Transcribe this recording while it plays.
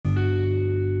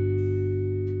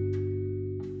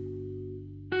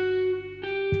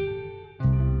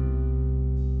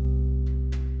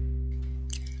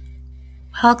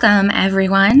Welcome,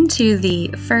 everyone, to the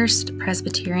First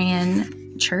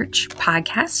Presbyterian Church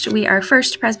podcast. We are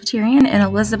First Presbyterian in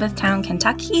Elizabethtown,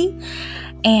 Kentucky,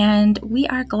 and we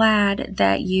are glad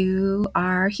that you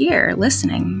are here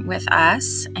listening with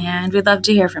us, and we'd love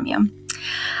to hear from you.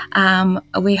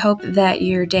 We hope that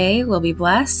your day will be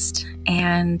blessed,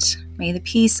 and may the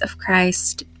peace of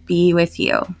Christ be with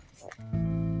you.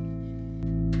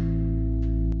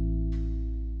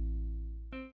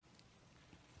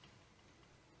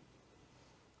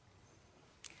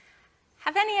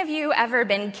 Have any of you ever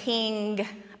been king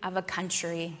of a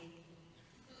country?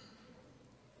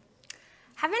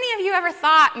 Have any of you ever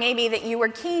thought maybe that you were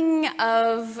king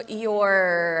of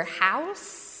your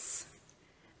house?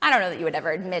 I don't know that you would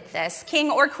ever admit this.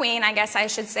 King or queen, I guess I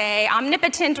should say.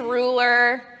 Omnipotent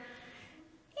ruler.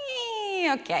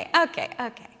 Okay.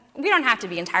 We don't have to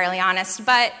be entirely honest,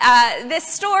 but this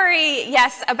story,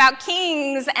 yes, about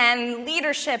kings and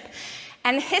leadership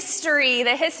and history,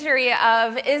 the history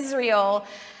of Israel.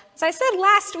 As I said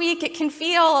last week, it can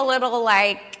feel a little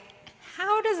like,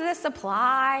 how does this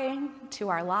apply to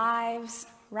our lives,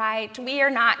 right? We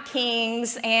are not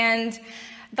kings, and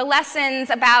the lessons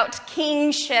about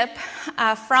kingship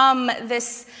from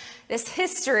this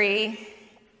history,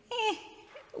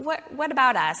 what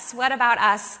about us? What about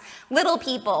us little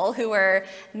people who are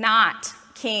not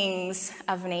kings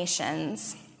of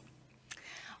nations?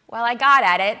 Well, I got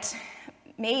at it.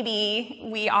 Maybe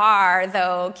we are,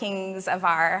 though, kings of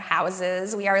our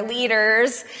houses. We are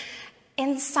leaders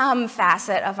in some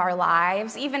facet of our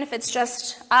lives, even if it's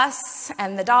just us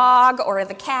and the dog or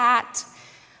the cat,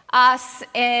 us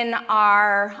in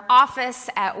our office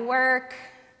at work,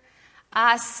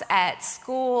 us at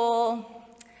school,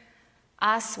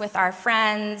 us with our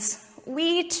friends.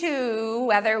 We too,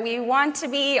 whether we want to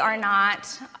be or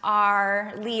not,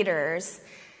 are leaders,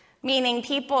 meaning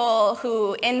people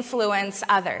who influence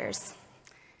others.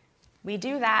 We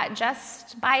do that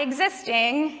just by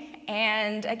existing,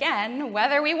 and again,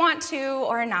 whether we want to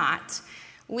or not,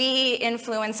 we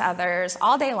influence others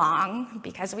all day long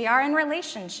because we are in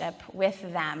relationship with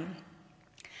them.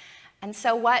 And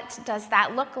so what does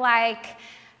that look like?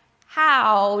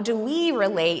 How do we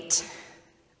relate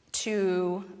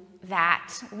to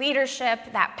that leadership,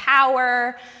 that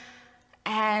power?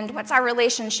 And what's our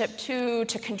relationship to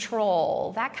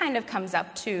control? That kind of comes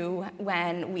up too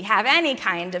when we have any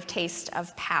kind of taste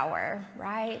of power,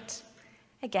 right?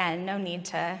 Again, no need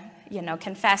to,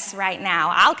 confess right now.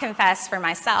 I'll confess for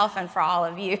myself and for all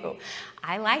of you.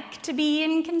 I like to be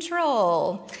in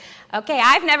control. Okay,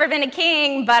 I've never been a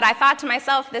king, but I thought to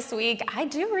myself this week, I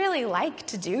do really like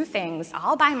to do things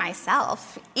all by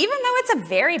myself, even though it's a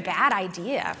very bad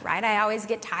idea, right? I always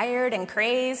get tired and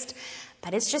crazed.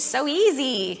 But it's just so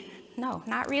easy. No,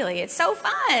 not really. It's so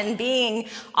fun being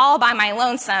all by my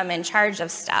lonesome in charge of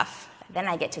stuff. Then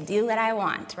I get to do what I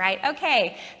want, right?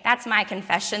 Okay, that's my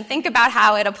confession. Think about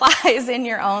how it applies in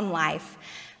your own life.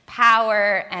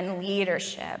 Power and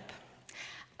leadership.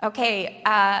 Okay,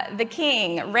 the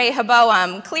king,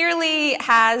 Rehoboam, clearly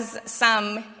has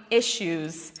some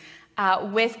issues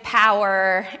with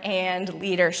power and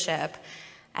leadership.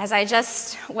 As I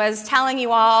just was telling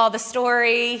you all the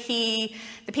story,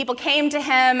 the people came to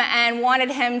him and wanted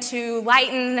him to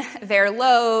lighten their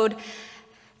load.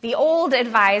 The old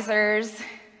advisors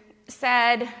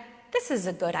said, this is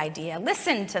a good idea.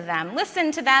 Listen to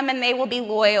them and they will be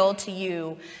loyal to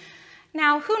you.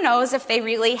 Now, who knows if they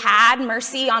really had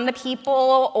mercy on the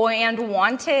people and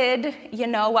wanted,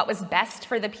 what was best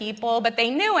for the people, but they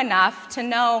knew enough to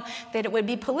know that it would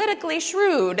be politically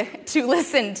shrewd to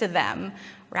listen to them.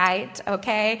 Right?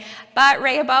 Okay. But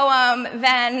Rehoboam,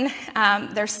 then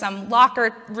there's some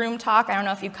locker room talk. I don't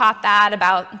know if you caught that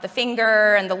about the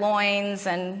finger and the loins.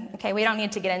 And okay, we don't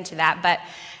need to get into that. But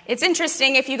it's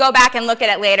interesting. If you go back and look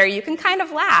at it later, you can kind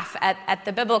of laugh at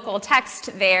the biblical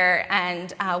text there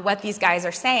and what these guys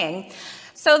are saying.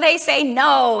 So they say,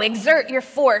 no, exert your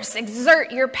force, exert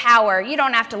your power. You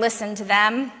don't have to listen to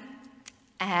them.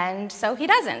 And so he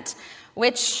doesn't,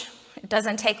 which it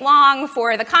doesn't take long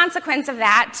for the consequence of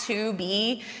that to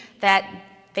be that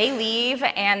they leave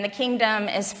and the kingdom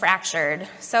is fractured.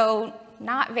 So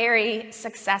not very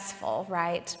successful,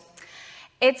 right?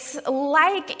 It's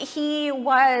like he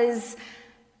was,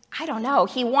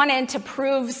 he wanted to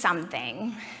prove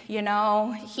something.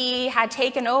 He had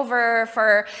taken over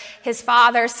for his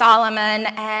father Solomon,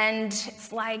 and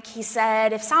it's like he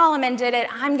said, if Solomon did it,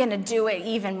 I'm going to do it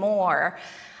even more.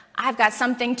 I've got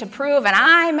something to prove, and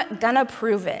I'm gonna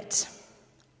prove it.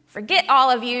 Forget all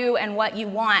of you and what you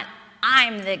want.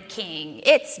 I'm the king.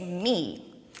 It's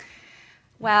me.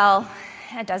 Well,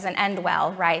 it doesn't end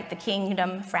well, right? The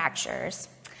kingdom fractures.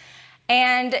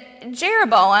 And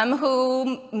Jeroboam,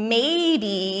 who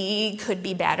maybe could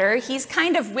be better, he's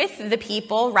kind of with the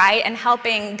people, right, and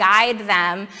helping guide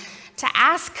them to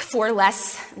ask for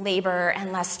less labor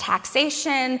and less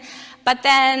taxation. But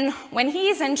then when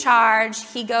he's in charge,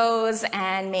 he goes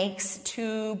and makes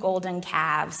 2 golden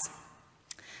calves,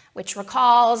 which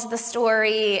recalls the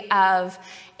story of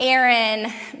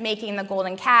Aaron making the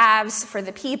golden calves for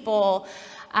the people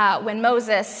when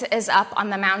Moses is up on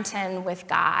the mountain with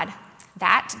God.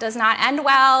 That does not end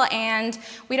well, and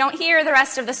we don't hear the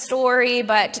rest of the story,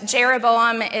 but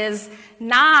Jeroboam is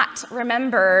not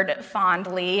remembered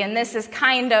fondly, and this is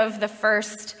kind of the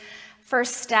first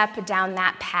step down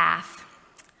that path,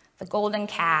 the golden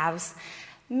calves.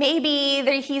 Maybe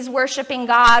he's worshiping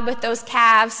God with those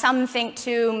calves. Some think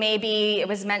too, maybe it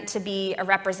was meant to be a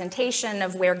representation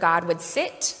of where God would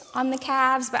sit on the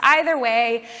calves, but either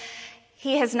way,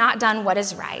 he has not done what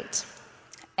is right.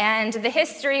 And the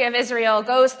history of Israel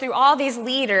goes through all these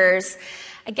leaders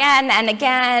again and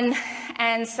again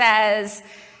and says,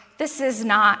 this is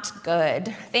not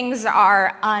good. Things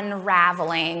are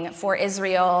unraveling for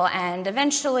Israel, and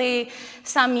eventually,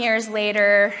 some years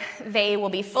later, they will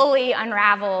be fully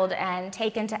unraveled and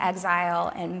taken to exile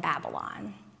in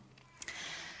Babylon.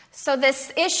 So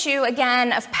this issue,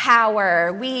 again, of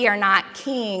power, we are not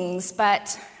kings,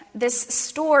 but this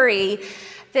story,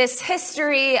 this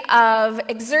history of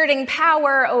exerting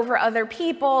power over other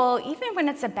people, even when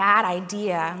it's a bad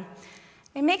idea,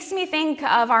 it makes me think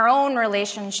of our own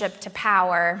relationship to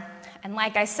power. And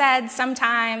like I said,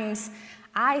 sometimes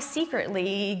I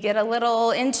secretly get a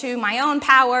little into my own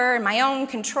power and my own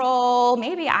control.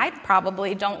 Maybe I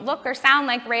probably don't look or sound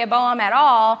like Rehoboam at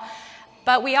all,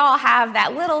 but we all have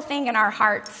that little thing in our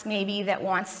hearts maybe that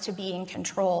wants to be in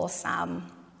control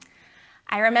some.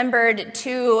 I remembered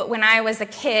too when I was a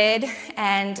kid,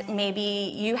 and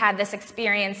maybe you had this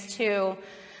experience too,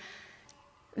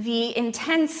 the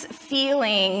intense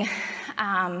feeling,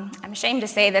 I'm ashamed to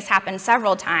say this happened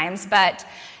several times, but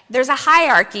there's a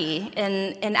hierarchy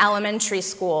in elementary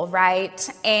school, right?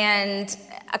 And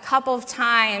a couple of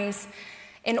times,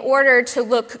 in order to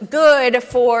look good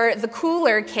for the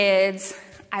cooler kids,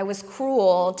 I was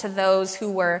cruel to those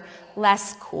who were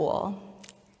less cool.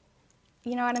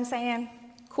 You know what I'm saying?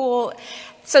 Cool.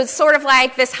 So it's sort of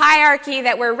like this hierarchy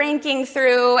that we're ranking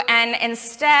through, and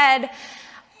instead,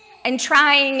 in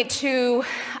trying to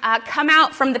come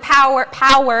out from the power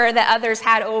that others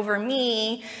had over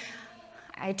me,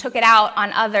 I took it out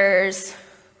on others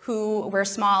who were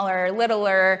smaller,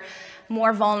 littler,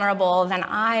 more vulnerable than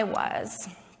I was.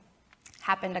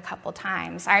 Happened a couple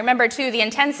times. I remember too the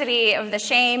intensity of the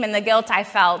shame and the guilt I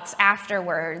felt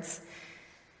afterwards.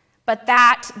 But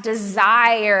that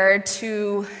desire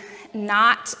to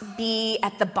not be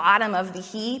at the bottom of the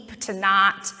heap, to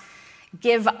not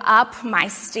give up my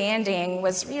standing,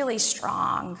 was really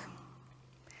strong.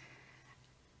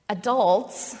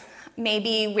 Adults,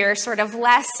 maybe we're sort of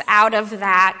less out of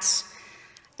that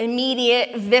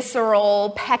immediate,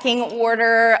 visceral pecking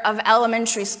order of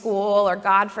elementary school, or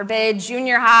God forbid,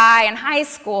 junior high and high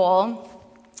school.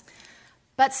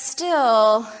 But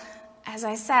still, as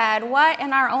I said, what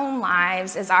in our own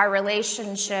lives is our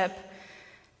relationship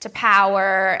to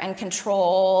power and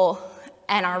control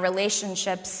and our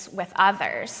relationships with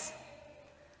others?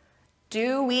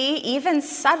 Do we even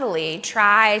subtly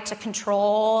try to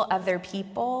control other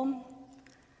people?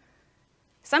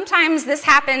 Sometimes this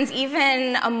happens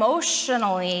even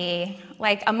emotionally,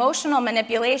 like emotional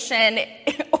manipulation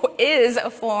is a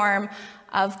form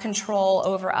of control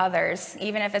over others,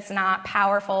 even if it's not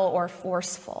powerful or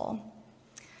forceful.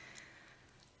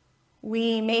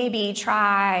 We maybe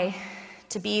try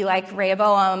to be like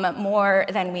Rehoboam more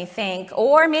than we think,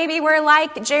 or maybe we're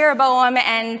like Jeroboam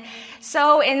and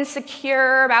so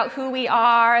insecure about who we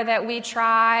are that we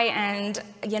try and,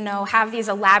 have these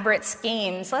elaborate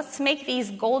schemes. Let's make these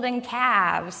golden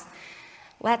calves.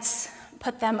 Let's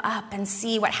put them up and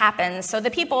see what happens so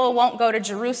the people won't go to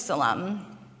Jerusalem.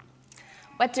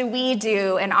 What do we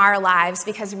do in our lives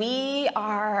because we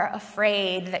are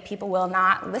afraid that people will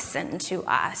not listen to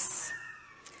us?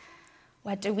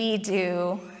 What do we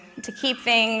do to keep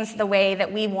things the way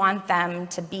that we want them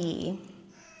to be?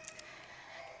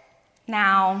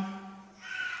 Now,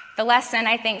 the lesson,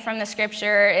 I think, from the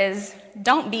scripture is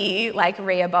don't be like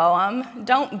Rehoboam.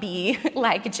 Don't be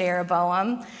like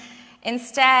Jeroboam.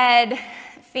 Instead,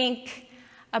 think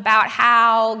about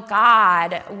how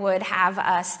God would have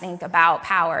us think about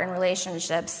power and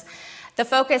relationships. The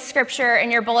focus scripture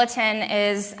in your bulletin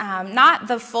is not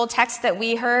the full text that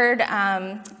we heard.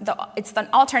 It's the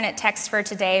alternate text for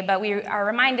today, but we are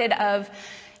reminded of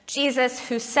Jesus,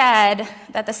 who said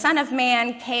that the Son of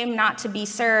Man came not to be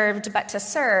served, but to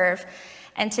serve,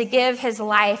 and to give his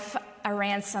life a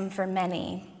ransom for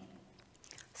many.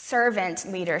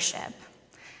 Servant leadership.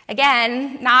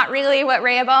 Again, not really what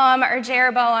Rehoboam or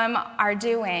Jeroboam are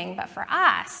doing, but for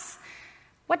us,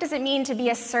 what does it mean to be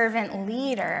a servant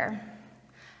leader?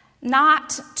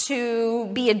 Not to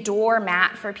be a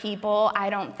doormat for people, I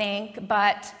don't think,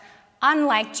 but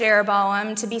unlike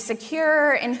Jeroboam, to be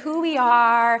secure in who we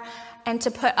are and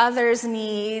to put others'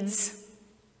 needs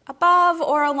above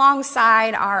or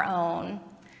alongside our own.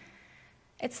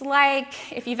 It's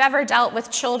like if you've ever dealt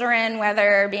with children,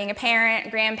 whether being a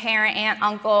parent, grandparent, aunt,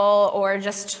 uncle, or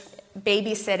just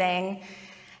babysitting,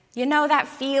 you know that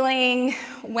feeling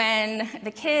when the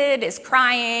kid is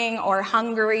crying or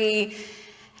hungry,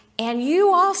 and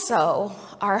you also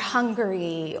are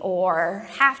hungry or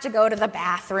have to go to the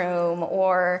bathroom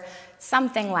or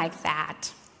something like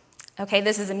that. Okay,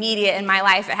 this is immediate in my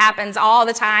life. It happens all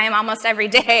the time, almost every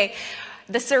day.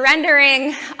 The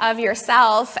surrendering of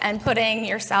yourself and putting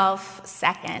yourself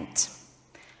second.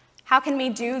 How can we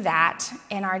do that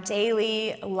in our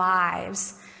daily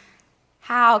lives?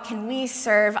 How can we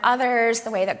serve others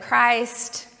the way that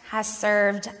Christ has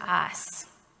served us?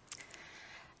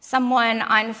 Someone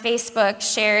on Facebook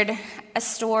shared a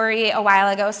story a while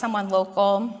ago, someone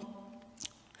local,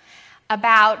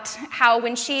 about how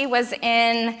when she was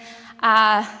in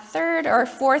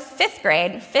fifth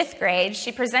grade,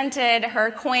 she presented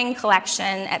her coin collection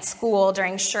at school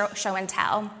during show and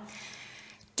tell.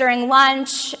 During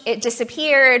lunch, it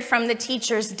disappeared from the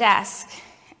teacher's desk,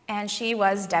 and she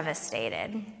was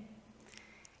devastated.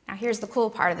 Now, here's the cool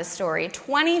part of the story.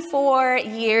 24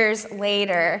 years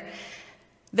later,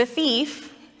 the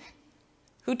thief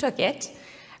who took it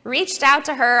reached out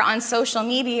to her on social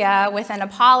media with an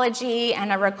apology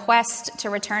and a request to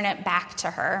return it back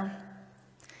to her.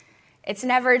 It's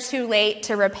never too late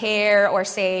to repair or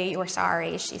say you're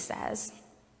sorry, she says.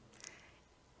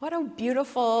 What a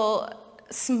beautiful,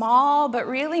 small, but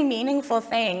really meaningful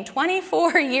thing,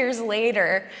 24 years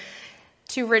later,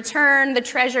 to return the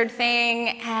treasured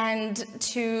thing and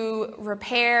to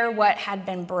repair what had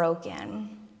been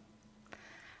broken.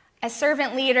 As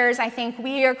servant leaders, I think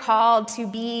we are called to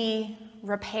be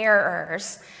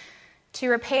repairers, to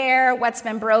repair what's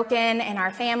been broken in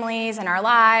our families, in our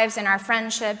lives, in our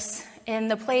friendships, in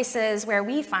the places where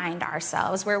we find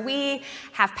ourselves, where we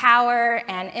have power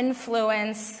and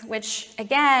influence, which,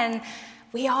 again,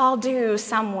 we all do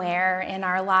somewhere in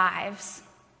our lives.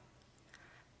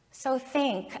 So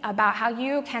think about how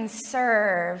you can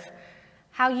serve,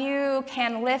 how you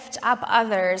can lift up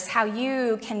others, how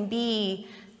you can be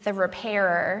the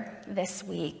repairer this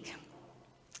week.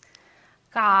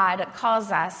 God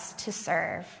calls us to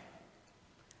serve.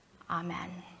 Amen.